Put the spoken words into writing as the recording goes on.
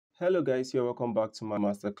Hello guys, you're welcome back to my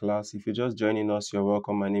masterclass. If you're just joining us, you're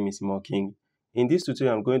welcome. My name is Mo King. In this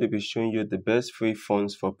tutorial, I'm going to be showing you the best free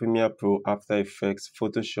fonts for Premiere Pro, After Effects,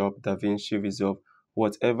 Photoshop, DaVinci Resolve,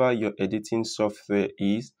 whatever your editing software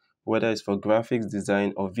is, whether it's for graphics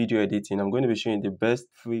design or video editing. I'm going to be showing you the best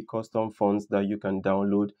free custom fonts that you can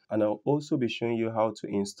download, and I'll also be showing you how to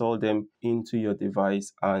install them into your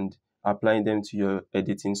device and applying them to your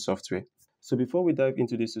editing software. So before we dive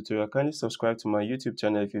into this tutorial, kindly subscribe to my YouTube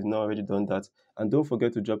channel if you've not already done that, and don't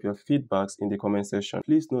forget to drop your feedbacks in the comment section.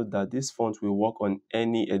 Please note that this font will work on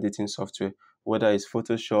any editing software, whether it's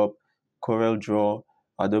Photoshop, CorelDRAW,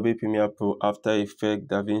 Adobe Premiere Pro, After Effects,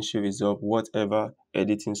 DaVinci Resolve, whatever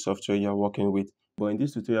editing software you're working with. But in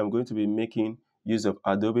this tutorial, I'm going to be making use of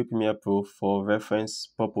Adobe Premiere Pro for reference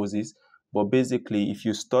purposes. But basically, if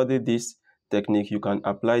you study this technique, you can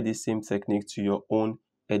apply this same technique to your own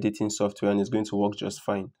editing software and it's going to work just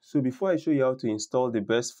fine. So before I show you how to install the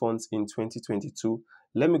best fonts in 2022,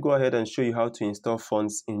 let me go ahead and show you how to install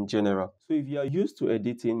fonts in general. So if you are used to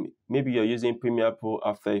editing, maybe you're using Premiere Pro,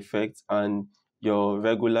 After Effects, and your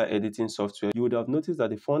regular editing software, you would have noticed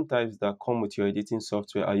that the font types that come with your editing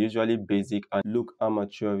software are usually basic and look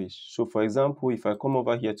amateurish. So for example, if I come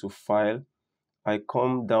over here to File, I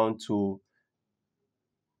come down to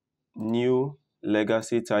New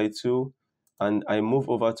Legacy Title, and I move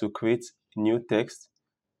over to create new text,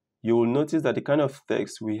 you will notice that the kind of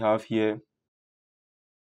text we have here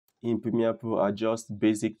in Premiere Pro are just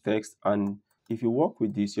basic text, and if you work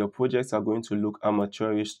with this, your projects are going to look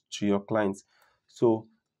amateurish to your clients. So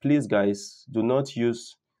please guys, do not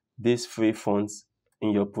use these free fonts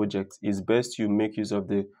in your project. It's best you make use of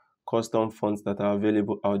the custom fonts that are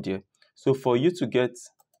available out there. So for you to get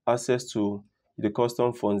access to the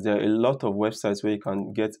custom fonts, there are a lot of websites where you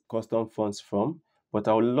can get custom fonts from, but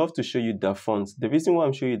I would love to show you dafont. The reason why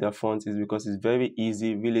I'm showing you dafont is because it's very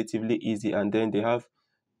easy, relatively easy, and then they have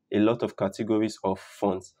a lot of categories of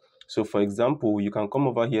fonts. So for example, you can come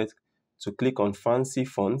over here to click on fancy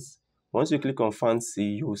fonts. Once you click on fancy,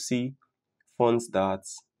 you'll see fonts that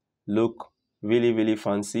look really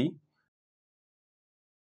fancy.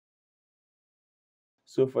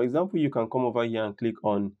 So for example, you can come over here and click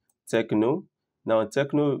on Techno. Now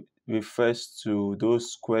Techno refers to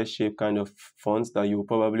those square shape kind of fonts that you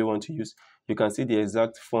probably want to use. You can see the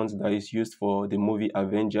exact font that is used for the movie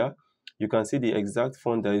Avenger. You can see the exact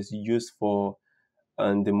font that is used for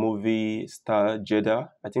the movie Star Jeddah.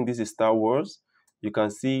 I think this is Star Wars. You can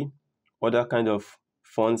see other kind of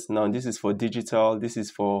fonts. Now this is for digital. This is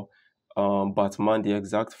for Batman, the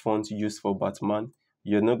exact font used for Batman.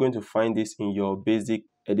 You're not going to find this in your basic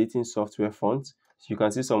editing software font. So you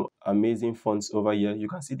can see some amazing fonts over here. You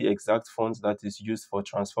can see the exact font that is used for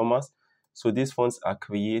Transformers. So these fonts are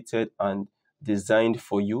created and designed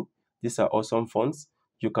for you. These are awesome fonts.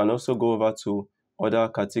 You can also go over to other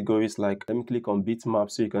categories, like let me click on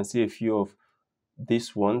bitmap so you can see a few of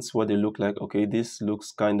these ones, what they look like. Okay, this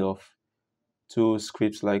looks kind of too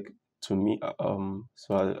scripts like to me,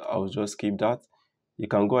 so I'll just skip that. You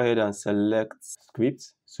can go ahead and select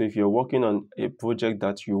script. So if you're working on a project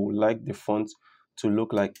that you like the font to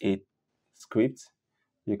look like a script,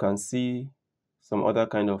 you can see some other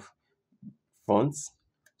kind of fonts.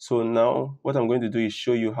 So now what I'm going to do is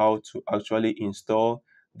show you how to actually install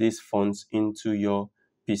these fonts into your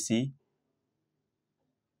PC.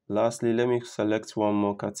 Lastly, let me select one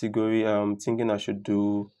more category. I'm thinking I should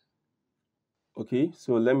do, okay,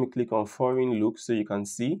 so let me click on foreign look so you can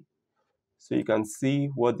see. So you can see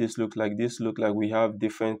what this look like. This look like we have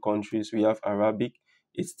different countries. We have Arabic.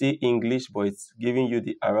 It's still English, but it's giving you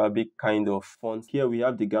the Arabic kind of font. Here we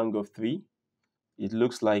have the gang of three. It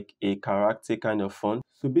looks like a character kind of font.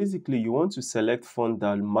 So basically you want to select font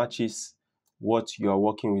that matches what you are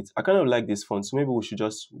working with. I kind of like this font, so maybe we should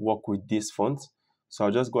just work with this font. So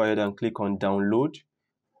I'll just go ahead and click on download,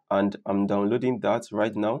 and I'm downloading that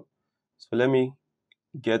right now. So let me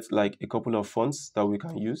get like a couple of fonts that we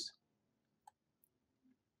can use.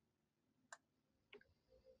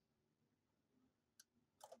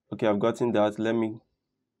 Okay, I've gotten that. Let me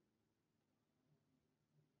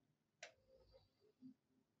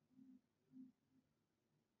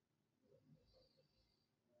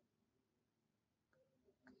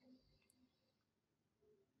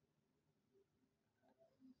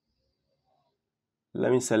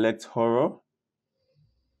select horror.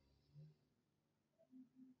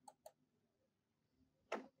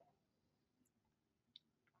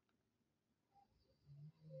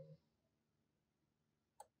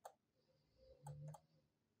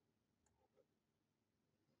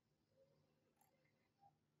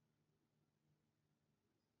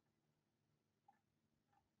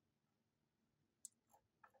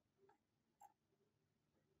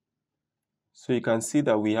 So you can see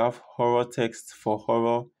that we have horror text for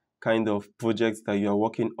horror kind of projects that you are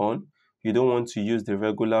working on. You don't want to use the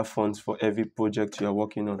regular fonts for every project you are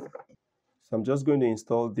working on. So I'm just going to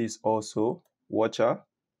install this also, Watcher.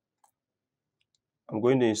 I'm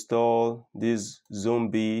going to install these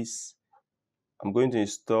zombies. I'm going to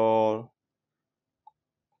install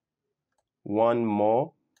one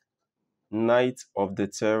more, Night of the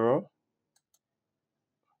Terror.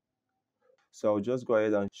 So I'll just go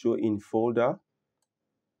ahead and show in folder,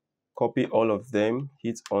 copy all of them,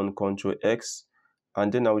 hit on Ctrl X,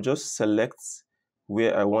 and then I'll just select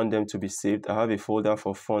where I want them to be saved. I have a folder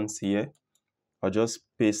for fonts here. I'll just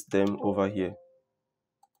paste them over here.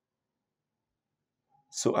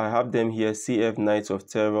 So I have them here, CF Night of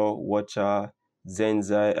Terror, Watcher,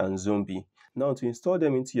 Zenzai, and Zombie. Now to install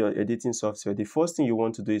them into your editing software, the first thing you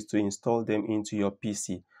want to do is to install them into your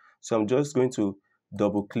PC. So I'm just going to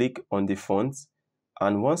double click on the fonts,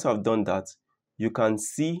 and once I've done that, you can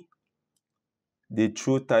see the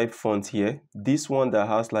TrueType font here. This one that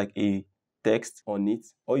has like a text on it.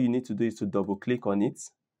 All you need to do is to double click on it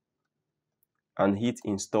and hit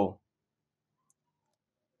install.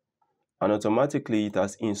 And automatically it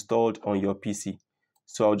has installed on your PC.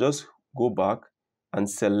 So I'll just go back and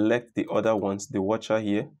select the other ones, the Watcher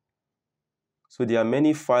here. So there are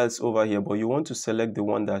many files over here, but you want to select the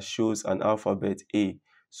one that shows an alphabet A.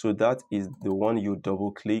 So that is the one you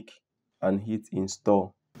double click and hit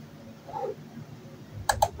install.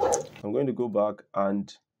 I'm going to go back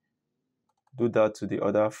and do that to the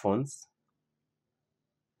other fonts.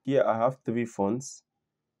 Here I have 3 fonts.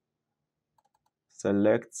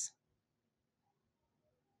 Select,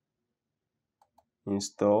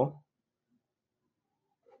 install,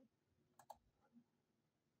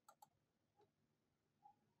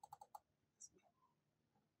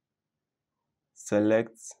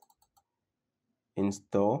 select,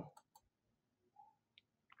 install.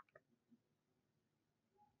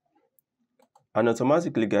 And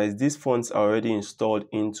automatically, guys, these fonts are already installed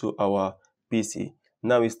into our PC.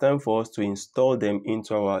 Now it's time for us to install them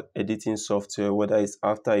into our editing software, whether it's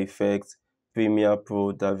After Effects, Premiere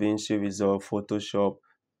Pro, DaVinci Resolve, Photoshop,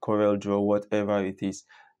 CorelDRAW, whatever it is.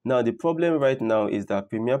 Now the problem right now is that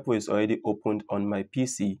Premiere Pro is already opened on my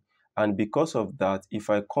PC, and because of that, if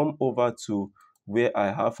I come over to where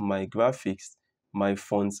I have my graphics, my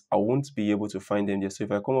fonts, I won't be able to find them there. So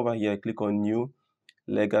if I come over here, I click on New,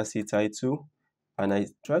 Legacy Title, and I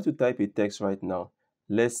try to type a text right now.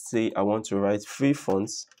 Let's say I want to write 3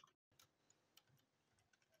 fonts.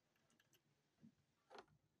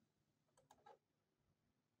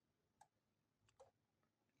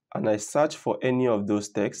 And I search for any of those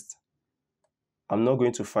texts. I'm not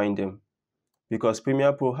going to find them because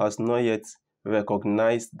Premiere Pro has not yet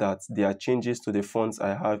recognized that there are changes to the fonts I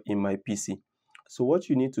have in my PC. So what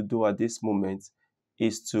you need to do at this moment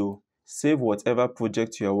is to save whatever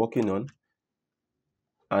project you are working on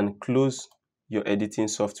and close your editing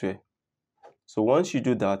software. So once you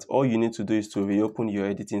do that, all you need to do is to reopen your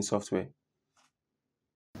editing software.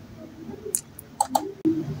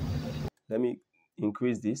 Let me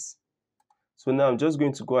increase this. So now I'm just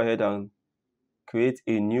going to go ahead and create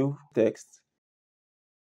a new text.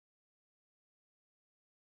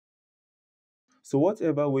 So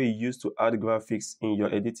whatever way you use to add graphics in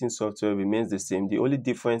your editing software remains the same. The only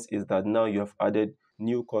difference is that now you have added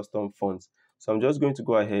new custom fonts. So I'm just going to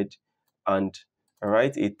go ahead and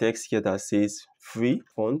write a text here that says free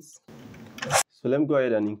fonts. So let me go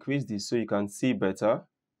ahead and increase this so you can see better.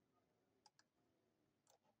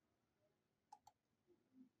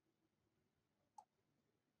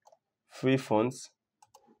 Free fonts.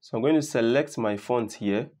 So I'm going to select my font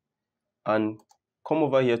here and come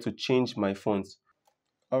over here to change my fonts.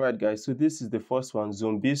 Alright guys, so this is the first one,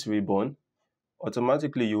 Zombies Reborn.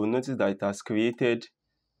 Automatically you will notice that it has created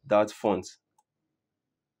that font.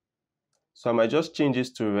 So I might just change this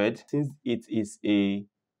to red since it is a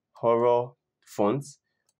horror font.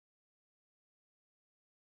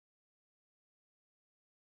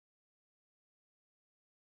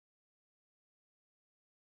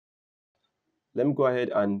 Let me go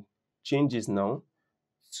ahead and change this now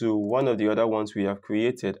to one of the other ones we have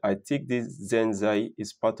created. I think this Zenzai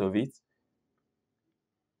is part of it.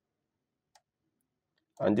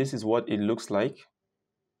 And this is what it looks like.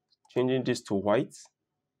 Changing this to white.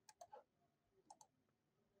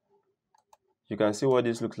 You can see what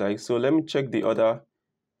this looks like. So let me check the other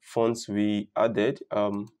fonts we added.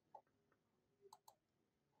 So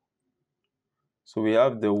we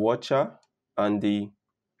have the Watcher and the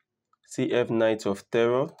CF Night of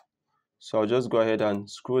Terror. So I'll just go ahead and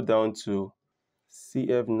scroll down to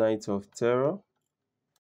CF Night of Terror.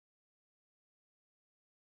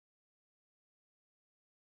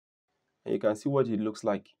 and you can see what it looks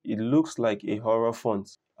like. It looks like a horror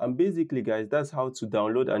font. And basically guys, that's how to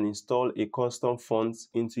download and install a custom font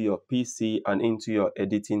into your PC and into your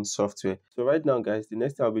editing software. So right now guys, the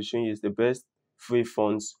next thing I'll be showing you is the best free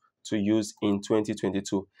fonts to use in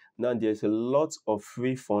 2022. Now there's a lot of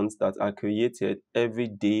free fonts that are created every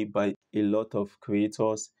day by a lot of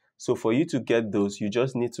creators. So for you to get those, you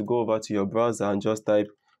just need to go over to your browser and just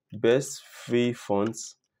type best free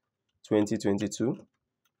fonts 2022,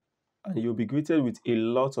 and you'll be greeted with a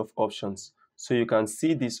lot of options. So you can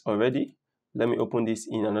see this already. Let me open this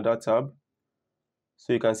in another tab.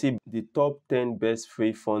 So you can see the top 10 best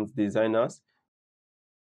free font designers,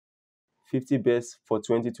 50 best for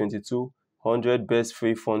 2022, 100 best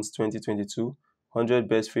free fonts 2022, 100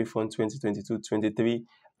 best free font 2022, 23.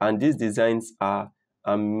 And these designs are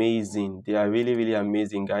amazing. They are really, really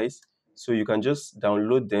amazing, guys. So you can just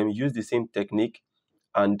download them, use the same technique,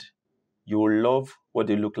 and you will love what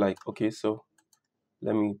they look like. Okay, so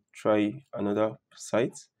let me try another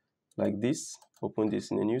site like this. Open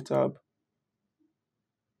this in a new tab,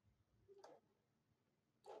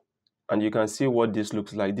 and you can see what this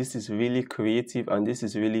looks like. This is really creative and this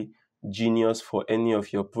is really genius for any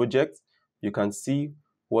of your projects. You can see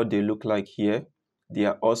what they look like here. They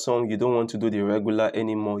are awesome. You don't want to do the regular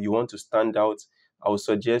anymore. You want to stand out. I would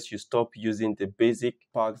suggest you stop using the basic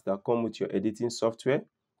packs that come with your editing software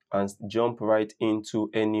and jump right into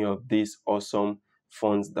any of these awesome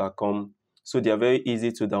fonts that come. So they are very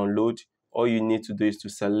easy to download. All you need to do is to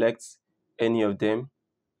select any of them,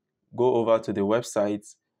 go over to the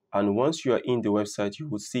website, and once you are in the website, you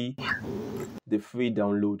will see the free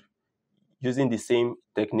download. Using the same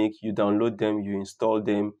technique, you download them, you install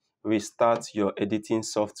them, restart your editing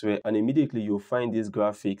software, and immediately you'll find these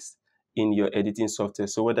graphics in your editing software.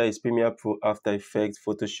 So whether it's Premiere Pro, After Effects,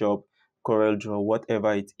 Photoshop, CorelDRAW,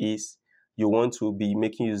 whatever it is, you want to be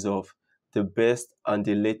making use of the best and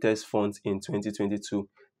the latest fonts in 2022.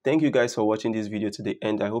 Thank you guys for watching this video to the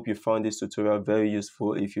end. I hope you found this tutorial very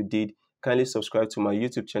useful. If you did, kindly subscribe to my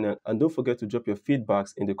YouTube channel and don't forget to drop your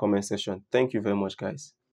feedbacks in the comment section. Thank you very much,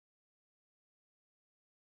 guys.